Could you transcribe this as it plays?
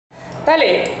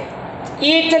তাহলে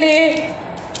তাহলে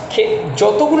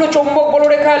যতগুলো চৌম্বক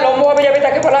বলরেখা লম্বভাবে যাবে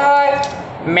তাকে বলা হয়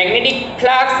ম্যাগনেটিক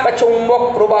ফ্লাক্স বা চৌম্বক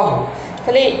প্রবাহ।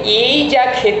 তাহলে এই যা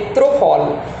ক্ষেত্রফল,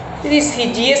 যদি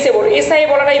সিজিএসে বলো, এসআই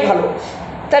বলাটাই ভালো,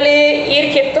 তাহলে এর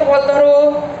ক্ষেত্রফল ধরো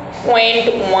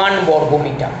 0.1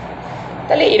 বর্গমিটার।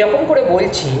 তাহলে এরকম করে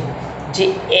বলছি যে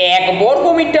 1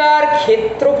 বর্গমিটার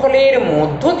ক্ষেত্রফলের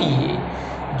মধ্য দিয়ে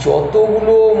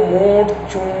যতগুলো মোট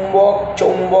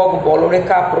চৌম্বক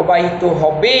বলরেখা প্রবাহিত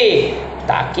হবে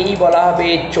তাকেই বলা হবে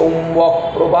চৌম্বক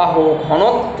প্রবাহ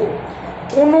ঘনত্ব।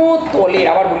 কোনো তলের,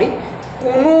 আবার বলি,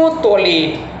 কোনো তলের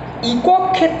একক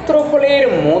ক্ষেত্রফলের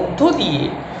মধ্য দিয়ে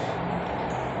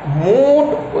মোট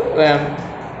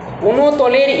কোনো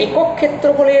তলের একক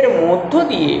ক্ষেত্রফলের মধ্য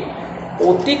দিয়ে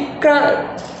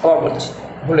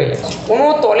ভুলে যাচ্ছি, কোনো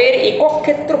তলের একক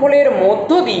ক্ষেত্রফলের মধ্য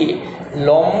দিয়ে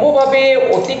লম্বভাবে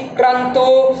অতিক্রান্ত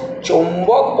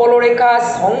চৌম্বক বলরেখার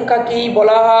সংখ্যাকেই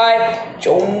বলা হয়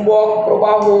চৌম্বক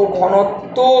প্রবাহ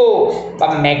ঘনত্ব বা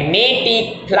ম্যাগনেটিক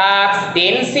ফ্লাক্স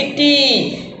ডেনসিটি।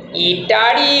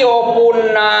 এটারই অপর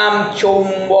নাম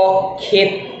চৌম্বক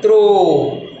ক্ষেত্র।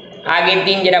 আগের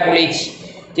দিন যেটা বলেছি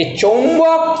যে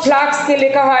চৌম্বক ফ্লাক্সকে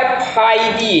লেখা হয় ফাই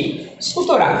দিয়ে।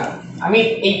 সুতরাং আমি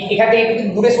এখান থেকে একটু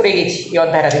দূরে সরে গেছি এই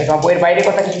অধ্যায়টা থেকে, তোমার বইয়ের বাইরের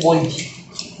কথা কিছু বলছি।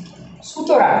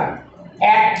 সুতরাং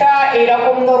একটা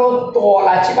এরকম ধরো তল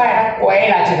আছে বা একটা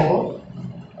কয়েল আছে, ধরো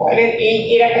কয়েলের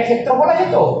এর একটা ক্ষেত্রফল আছে,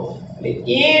 তো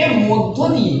এর মধ্য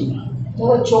দিয়ে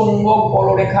ধরো চৌম্বক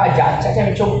বলরেখা যাচ্ছে।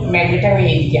 আমি ম্যাগনেটটা আমি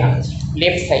এইদিকে আনছি,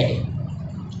 লেফট সাইডে।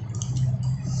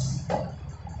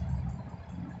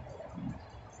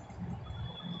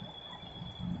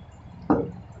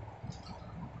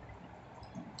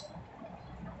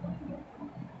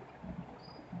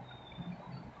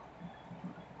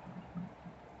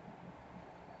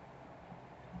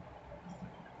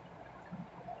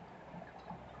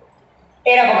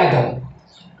 এরকম ধরো,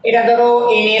 এটা ধরো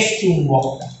এনএস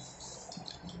চুম্বকটা।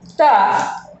 তা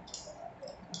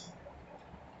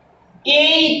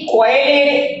এই কয়েলের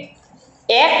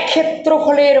এক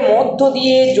ক্ষেত্রফলের মধ্য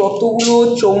দিয়ে যতগুলো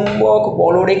চৌম্বক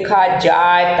বলরেখা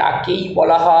যায় তাকেই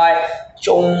বলা হয়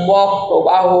চৌম্বক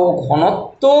প্রবাহ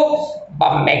ঘনত্ব বা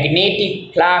ম্যাগনেটিক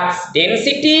ফ্লাক্স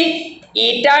ডেনসিটি।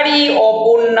 এটারই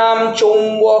অপর নাম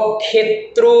চৌম্বক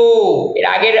ক্ষেত্র। এর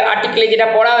আগের আর্টিকেলে যেটা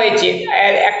পড়া হয়েছে,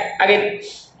 আগে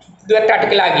দু একটা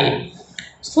আর্টিকেল আগে।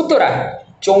 সুতরাং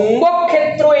চৌম্বক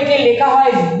ক্ষেত্র একে লেখা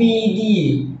হয় বি দিয়ে।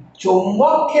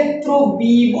 চৌম্বক ক্ষেত্র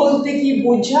বি বলতে কি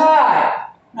বোঝায়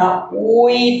না,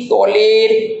 ওই তলের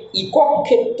একক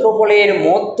ক্ষেত্রফলের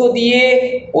মধ্য দিয়ে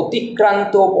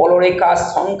অতিক্রান্ত বলরেখার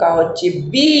সংখ্যা হচ্ছে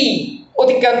বি।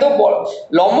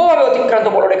 লম্বভাবে অতিক্রান্ত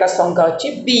বলরেখার সংখ্যা হচ্ছে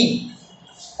বি।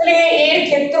 তাহলে এর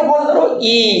ক্ষেত্রফল ধরো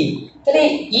এ, তাহলে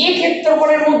এ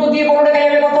ক্ষেত্রফলের মধ্য দিয়ে বলরেখা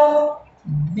যাবে কত,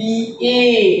 B A.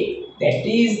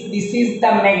 This is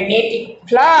the magnetic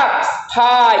flux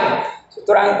phi.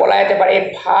 সুতরাং বলা যেতে পারে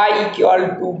phi equal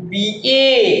to B A.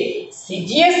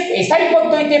 CGS SI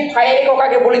পদ্ধতিতে ফাইয়ের একক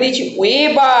আগে বলে দিয়েছি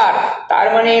ওয়েবার, তার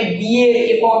মানে বি এর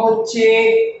একক হচ্ছে,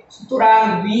 সুতরাং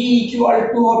বি ইকুয়াল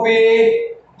টু হবে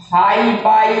ফাই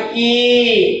বাই এ,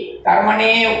 তার মানে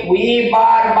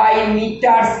ওয়েবার বাই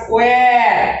মিটার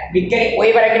স্কোয়ার। বিজ্ঞানী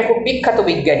ওয়েবার একজন খুব বিখ্যাত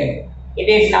বিজ্ঞানী,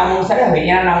 এদের নাম অনুসারে হয়েছে,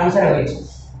 এনার নাম অনুসারে হয়েছে,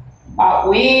 বা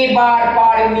ওয়েবার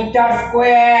পার মিটার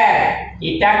স্কোয়ার।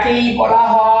 এটাকেই বলা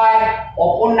হয়,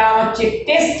 অপর নাম হচ্ছে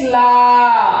টেসলা।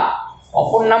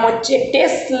 অপর নাম হচ্ছে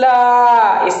টেসলা।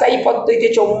 এসআই পদ্ধতিতে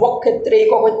চৌম্বক ক্ষেত্রে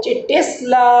একক হচ্ছে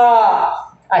টেসলা।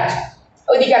 আচ্ছা,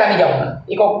 ওইদিকে আর আমি যাবো না,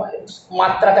 একক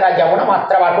মাত্রাতে আর যাবো না,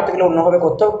 মাত্রা বার করতে গেলে অন্যভাবে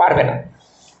করতে পারবে না,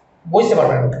 বুঝতে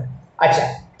পারবে না। আচ্ছা,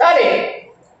 তাহলে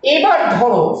এবার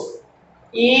ধরো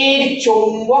এর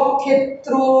চৌম্বক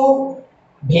ক্ষেত্র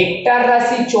ভেক্টর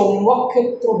রাশি, চৌম্বক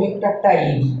ক্ষেত্র ভেক্টরটা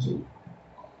এইদিকে।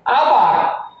 আবার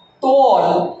তল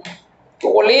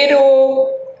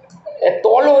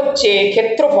হচ্ছে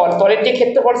ক্ষেত্রফল, তলের যে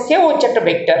ক্ষেত্রফল সেও হচ্ছে একটা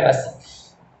ভেক্টর রাশি।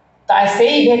 তাই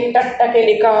সেই ভেক্টরটাকে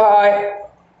লেখা হয়,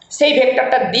 সেই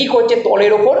ভেক্টরটার দিক হচ্ছে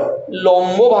তলের ওপর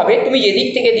লম্বভাবে, তুমি যেদিক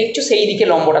থেকে দেখছো সেই দিকে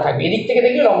লম্বটা থাকবে, এদিক থেকে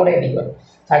দেখলে লম্বটা এদিক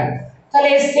থাকবে।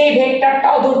 তাহলে সেই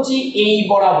ভেক্টরটাও ধরছি এই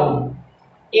বরাবর,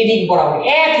 এদিক বরাবর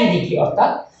একই দিকে,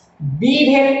 অর্থাৎ B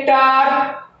vector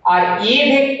R A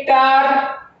vector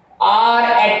R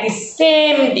at the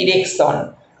same direction,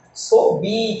 so b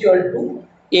equal to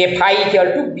a, phi equal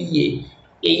to ba।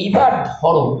 এইবার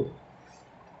ধরো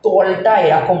তলটা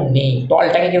এরকম নেই,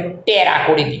 তলটাকে কেউ টেরা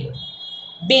করে দিল,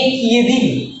 বেঁকিয়ে দিল,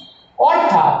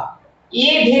 অর্থাৎ এ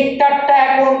ভেক্টরটা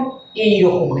এখন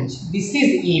এইরকম আছে, this is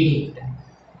a vector,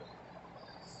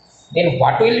 then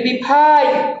what will be phi?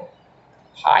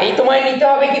 Phi তোমায় নিতে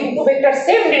হবে কি দুটো ভেক্টর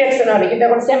সেম ডিরেকশনে হবে, কিন্তু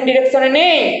এখন সেম ডিরেকশনে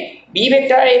নেই। বি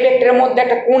ভেক্টর আর এ ভেক্টরের মধ্যে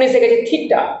একটা কোণ এসে গেছে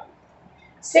থিটা,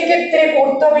 সেক্ষেত্রে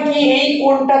করতে হবে কি এই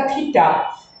কোণটা থিটা।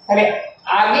 তাহলে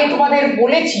আগে তোমাদের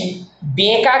বলেছি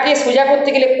বেঁকাকে সোজা করতে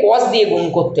গেলে কস দিয়ে গুণ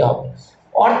করতে হবে,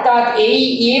 অর্থাৎ এই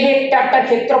এ ভেক্টরটার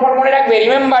ক্ষেত্রফল মনে রাখবে,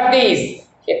 রিমেম্বার দিস,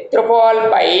 ক্ষেত্রফল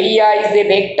বা area is a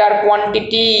vector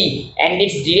quantity and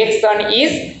it's direction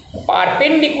is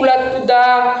perpendicular to the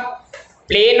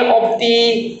plane of the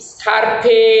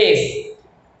surface.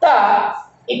 তা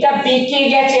এটা বেঁকে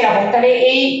গেছে এরকম, তাহলে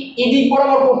এই এদিক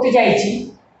বরাবর করতে চাইছি,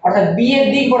 অর্থাৎ বি এর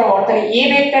দিক বরাবর, তাহলে এ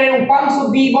ভেক্টরের উপাংশ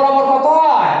বি বরাবর কত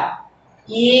হয়,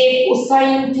 এ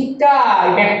কোসাইন থিটা,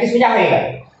 ব্যাপারটি সোজা হয়ে গেল।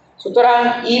 সুতরাং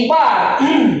এবার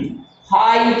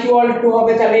ফাই ইকুয়াল টু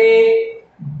হবে তাহলে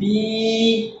B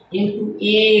into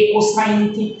a cosine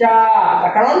theta,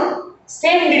 তার কারণ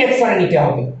সেম ডিরেকশনে নিতে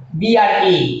হবে বি আর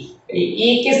এ, এ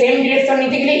কে সেম ডিরেকশন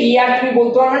নিতে গেলে ই আর তুমি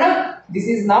বলতে পারবে না, this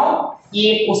is now A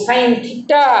cosine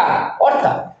theta.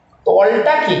 অর্থাৎ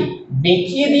তলটাকে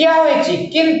বেঁকিয়ে দেওয়া হয়েছে,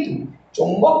 কিন্তু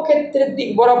চৌম্বক ক্ষেত্রের দিক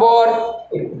বরাবর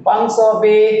এর উপাংশ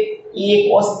হবে এ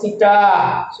cos থিটা।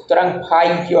 সুতরাং ফাই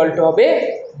ইকুয়াল টু হবে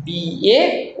বি এ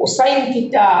কোসাইন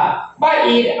থিটা। বা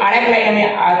এর আরেক লাইন আমি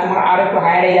তোমার আরো একটু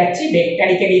হায়ারে যাচ্ছি,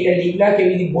 ভেক্টরিক্যালি এটা লিখলাম, কেউ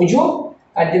যদি বোঝো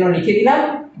তার জন্য লিখে দিলাম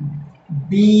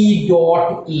B dot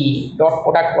E, dot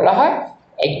product বলা হয়,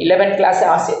 11 ক্লাসে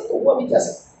আসে, তবু আমি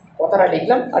জাস্ট কথাটা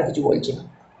লিখলাম, আর কিছু বলছি না।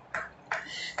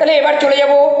 তাহলে এবার চলে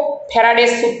যাব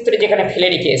ফ্যারাডের সূত্রে, যেখানে ফেলে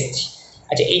রেখে এসেছি।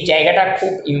 আচ্ছা, এই জায়গাটা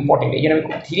খুব ইম্পর্টেন্ট, এই জন্য আমি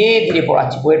খুব ধীরে ধীরে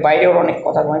পড়াচ্ছি, বইয়ের বাইরেও অনেক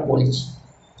কথা তোমায় বলছি।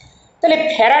 তাহলে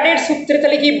ফ্যারাডের সূত্রে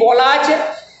তাহলে কি বলা আছে,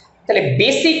 তাহলে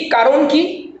বেসিক কারণ কি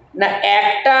না,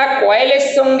 একটা কয়েলের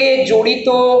সঙ্গে জড়িত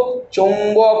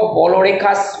চৌম্বক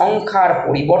বলরেখার সংখ্যার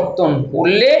পরিবর্তন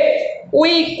করলে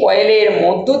ওই কয়েলের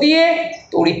মধ্য দিয়ে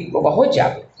তড়িৎ প্রবাহ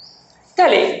যাবে।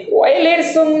 তাহলে কয়েলের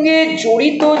সঙ্গে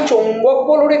জড়িত চৌম্বক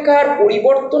বলরেখার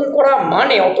পরিবর্তন করা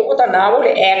মানে, অত কথা না বলে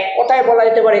এক কথায় বলা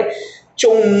যেতে পারে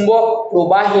চৌম্বক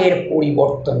প্রবাহের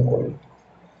পরিবর্তন করবে।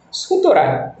 সুতরাং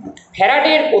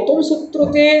ফ্যারাডের প্রথম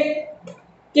সূত্রতে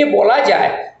কে বলা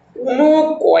যায়, কোনো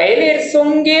কয়েলের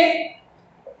সঙ্গে,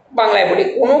 বাংলায় বলি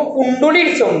কোনো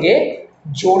কুণ্ডলীর সঙ্গে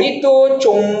জড়িত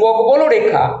চৌম্বক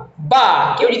বলরেখা, বা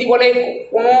কেউ যদি বলে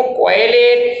কোনো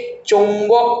কয়েলের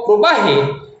চৌম্বক প্রবাহে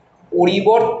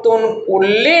পরিবর্তন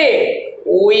করলে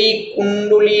ওই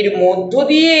কুণ্ডলীর মধ্য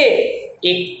দিয়ে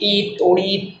একটি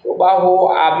তড়িৎ প্রবাহ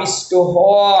আবিষ্ট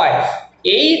হয়,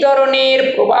 এই ধরনের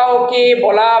প্রবাহকে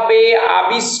বলা হবে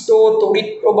আবিষ্ট তড়িৎ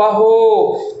প্রবাহ।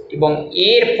 এবং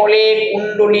এর ফলে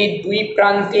কুণ্ডলীর দুই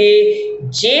প্রান্তে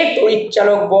যে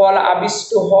তড়িৎচালক বল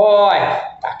আবিষ্ট হয়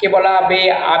তাকে বলা হবে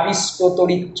আবিষ্ট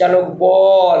তড়িৎচালক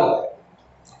বল।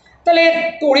 তাহলে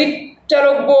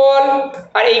তড়িৎচালক বল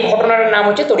আর এই ঘটনার নাম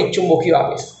হচ্ছে তড়িৎচুম্বকীয়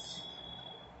আবেশ।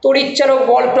 তড়িৎচালক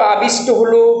বলটা আবিষ্ট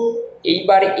হলো,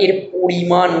 এইবার এর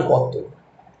পরিমাণ কত,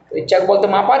 তড়িৎচালক বল তো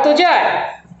মাপা তো যায়,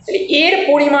 তাহলে এর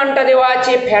পরিমাণটা দেওয়া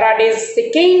আছে ফ্যারাডের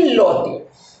সেকেন্ড লতে।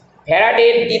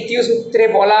 ফ্যারাডের দ্বিতীয় সূত্রে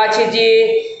বলা আছে যে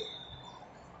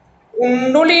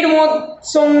কুণ্ডলীর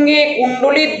সঙ্গে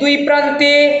কুণ্ডলীর দুই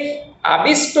প্রান্তে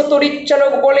আবিষ্ট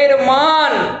তড়িৎচালক বলের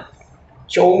মান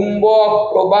চৌম্বক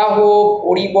প্রবাহ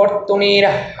পরিবর্তনের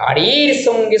হারের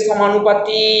সঙ্গে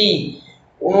সমানুপাতিক।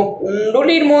 কোনো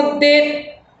কুণ্ডলীর মধ্যে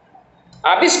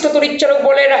আবিষ্ট তড়িৎচালক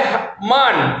বলের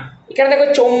মান, এখানে দেখো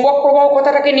চৌম্বক প্রবাহ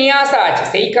কথাটাকে নিয়ে আসা আছে,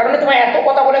 সেই কারণে তোমার এত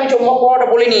কথা বলে আমি চৌম্বক প্রবাহটা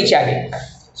বলে নিয়েছি আগে।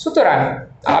 সুতরাং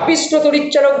আবিষ্ট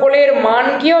তড়িৎচালক বলের মান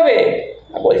কি হবে,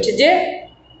 বলছে যে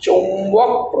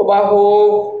চৌম্বক প্রবাহ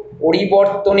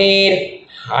পরিবর্তনের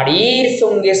হারের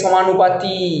সঙ্গে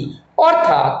সমানুপাতিক।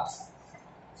 অর্থাৎ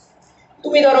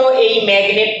তুমি ধরো এই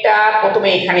ম্যাগনেটটা প্রথমে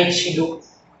এখানে ছিল,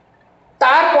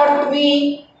 তারপর তুমি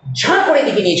ঝাঁ করে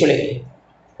দিকে নিয়ে চলে গেলে,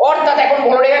 অর্থাৎ এখন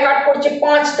বলরেখা কাট করছে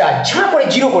 5টা, ঝাঁ করে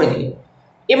 0 করে দিলে,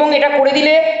 এবং এটা করে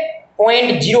দিলে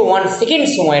 0.01 সেকেন্ড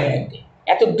সময়ের মধ্যে,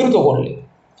 এত দ্রুত করলে,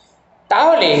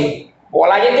 তাহলে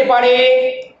বলা যেতে পারে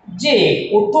যে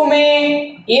প্রথমে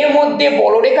এর মধ্যে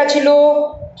বলরেখা ছিল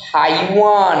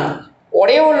φ1,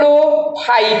 পরে হলো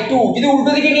φ2, যদি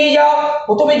উল্টো দিকে নিয়ে যাও,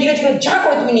 প্রথমে 0 ছিল, ঝাঁ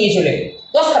করে তুমি নিয়ে চলে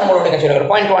 10খানা বলরেখা চলে গেল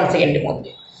 0.1 সেকেন্ডের মধ্যে।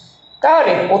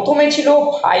 তাহলে প্রথমে ছিল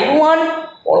φ1,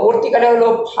 পরবর্তীকালে হলো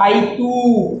φ2।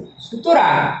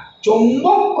 সুতরাং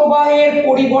চৌম্বক প্রবাহের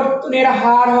পরিবর্তনের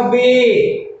হার হবে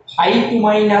φ2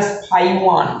 মাইনাস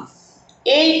φ1।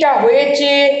 এইটা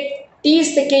হয়েছে টি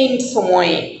সেকেন্ড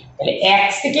সময়ে, তাহলে 1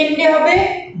 সেকেন্ডে হবে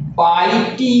by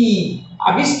T.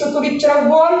 আবিষ্ট তড়িৎচালক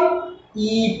ball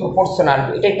E proportional,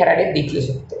 এটাই ফ্যারাডের দ্বিতীয়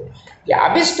সূত্র, যে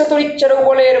আবিষ্ট তড়িৎচালক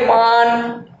বলের মান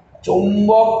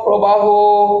চৌম্বক প্রবাহ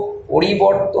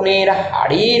পরিবর্তনের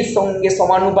হারের সঙ্গে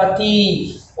সমানুপাতিক,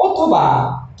 অথবা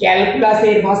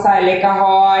ক্যালকুলাসের ভাষায় লেখা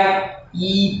হয়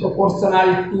ই proportional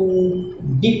to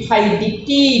D phi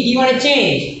DT. D মানে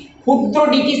চেঞ্জ, ক্ষুদ্র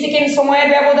ডিটি সেকেন্ড সময়ের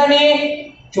ব্যবধানে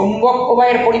চৌম্বক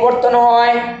প্রবাহের পরিবর্তন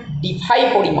হয় ডি ফাই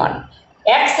পরিমাণ।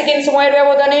 1 সেকেন্ড সময়ের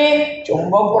ব্যবধানে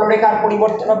চৌম্বক বলরেখার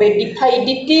পরিবর্তন হবে ডি ফাই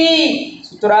ডিটি।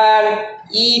 সুতরাং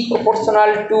ই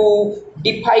proportional to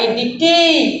D phi DT.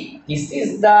 This is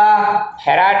the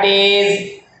ফ্যারাডেজ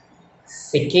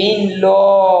second law.